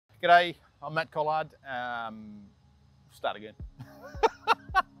G'day, I'm Matt Collard. Start again.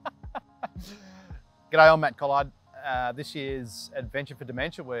 G'day, I'm Matt Collard. This year's Adventure for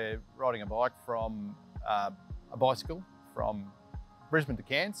Dementia, we're riding a bike from a bicycle from Brisbane to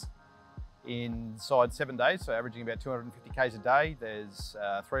Cairns inside 7 days, so averaging about 250 k's a day. There's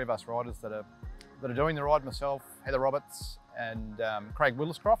 3 of us riders that are doing the ride: myself, Heather Roberts, and Craig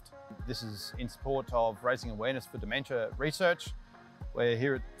Williscroft. This is in support of raising awareness for dementia research. We're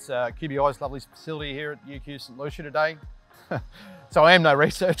here at QBI's lovely facility here at UQ St Lucia today. So I am no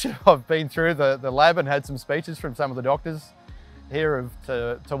researcher. I've been through the lab and had some speeches from some of the doctors here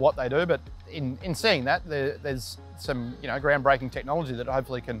to what they do, but in seeing that, there's some groundbreaking technology that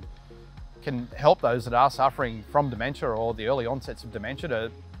hopefully can help those that are suffering from dementia or the early onsets of dementia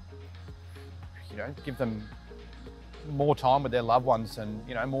to give them more time with their loved ones and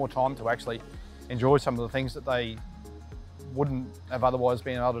more time to actually enjoy some of the things that they wouldn't have otherwise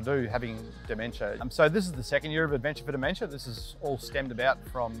been able to do having dementia. So this is the 2nd year of Adventure for Dementia. This is all stemmed about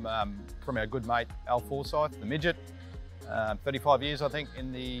from our good mate Al Forsyth, the midget. 35 years I think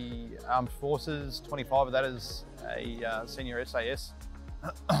in the armed forces, 25 of that as a senior SAS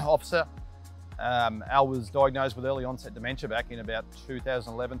officer. Al was diagnosed with early onset dementia back in about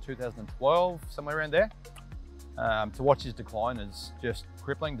 2011, 2012, somewhere around there. To watch his decline is just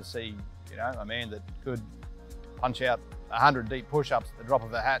crippling. To see a man that could punch out 100 deep push-ups at the drop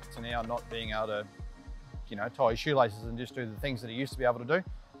of a hat to now not being able to tie his shoelaces and just do the things that he used to be able to do.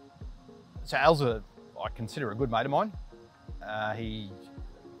 So Al's I consider a good mate of mine. He,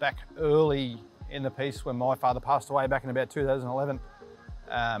 back early in the piece when my father passed away back in about 2011,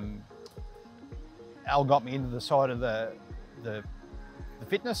 Al got me into the side of the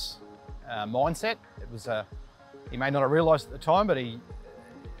fitness mindset. It was he may not have realised at the time, but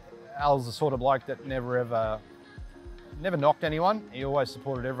Al's the sort of bloke that never knocked anyone. He always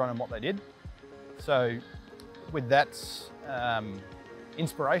supported everyone in what they did. So with that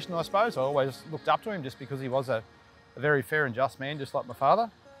inspiration, I suppose, I always looked up to him just because he was a very fair and just man, just like my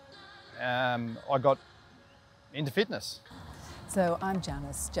father. I got into fitness. So I'm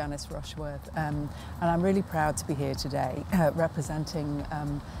Janice Rushworth, and I'm really proud to be here today representing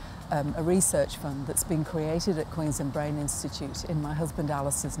a research fund that's been created at Queensland Brain Institute in my husband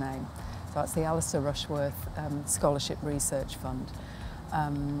Alistair's name. So it's the Alistair Rushworth Scholarship Research Fund.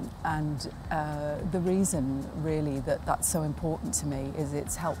 The reason really that that's so important to me is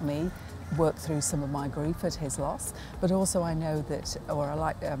it's helped me work through some of my grief at his loss, but also I know that,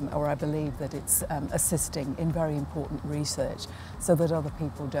 or I believe that it's assisting in very important research so that other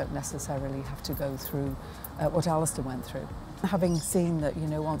people don't necessarily have to go through what Alistair went through. Having seen that,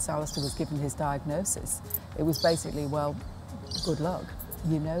 once Alistair was given his diagnosis, it was basically, well, good luck.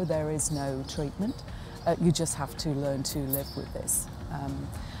 There is no treatment. You just have to learn to live with this.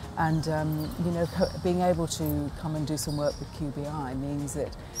 Being able to come and do some work with QBI means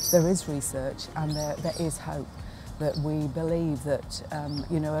that there is research and there is hope, that we believe that,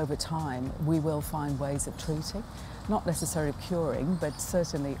 over time we will find ways of treating, not necessarily curing, but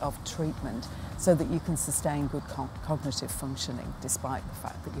certainly of treatment, so that you can sustain good cognitive functioning despite the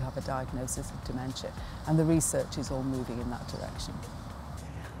fact that you have a diagnosis of dementia. And the research is all moving in that direction.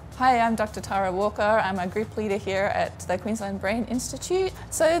 Hi, I'm Dr. Tara Walker. I'm a group leader here at the Queensland Brain Institute.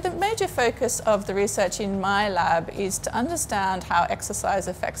 So the major focus of the research in my lab is to understand how exercise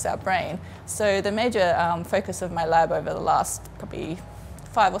affects our brain. So the major focus of my lab over the last probably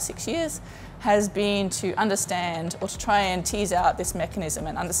 5 or 6 years has been to understand, or to try and tease out this mechanism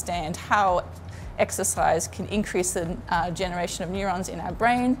and understand how exercise can increase the generation of neurons in our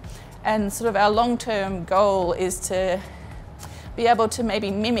brain. And sort of our long-term goal is to be able to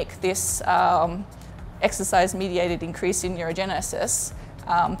maybe mimic this exercise-mediated increase in neurogenesis,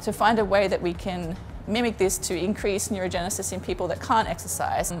 to find a way that we can mimic this to increase neurogenesis in people that can't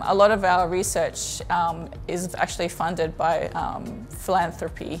exercise. A lot of our research is actually funded by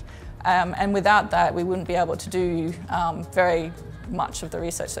philanthropy, and without that we wouldn't be able to do very much of the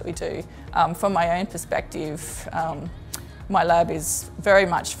research that we do. From my own perspective, my lab is very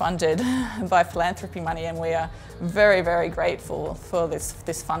much funded by philanthropy money, and we are very, very grateful for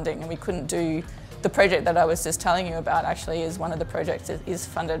this funding, and we couldn't do the project that I was just telling you about. Actually is one of the projects that is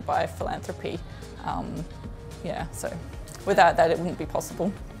funded by philanthropy. So without that it wouldn't be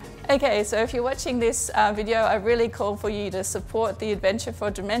possible. Okay, so if you're watching this video, I really call for you to support the Adventure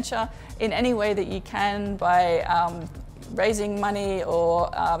for Dementia in any way that you can, by raising money or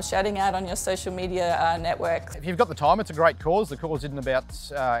shouting out on your social media network. If you've got the time, it's a great cause. The cause isn't about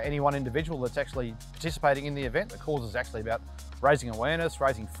any one individual that's actually participating in the event. The cause is actually about raising awareness,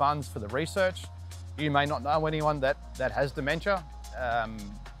 raising funds for the research. You may not know anyone that has dementia.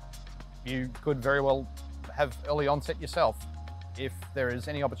 you could very well have early onset yourself. If there is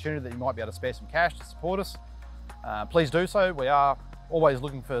any opportunity that you might be able to spare some cash to support us, please do so. We are always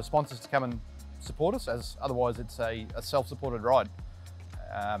looking for sponsors to come and support us, as otherwise it's a self-supported ride.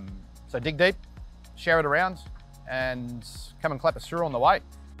 So dig deep, share it around, and come and clap us through on the way.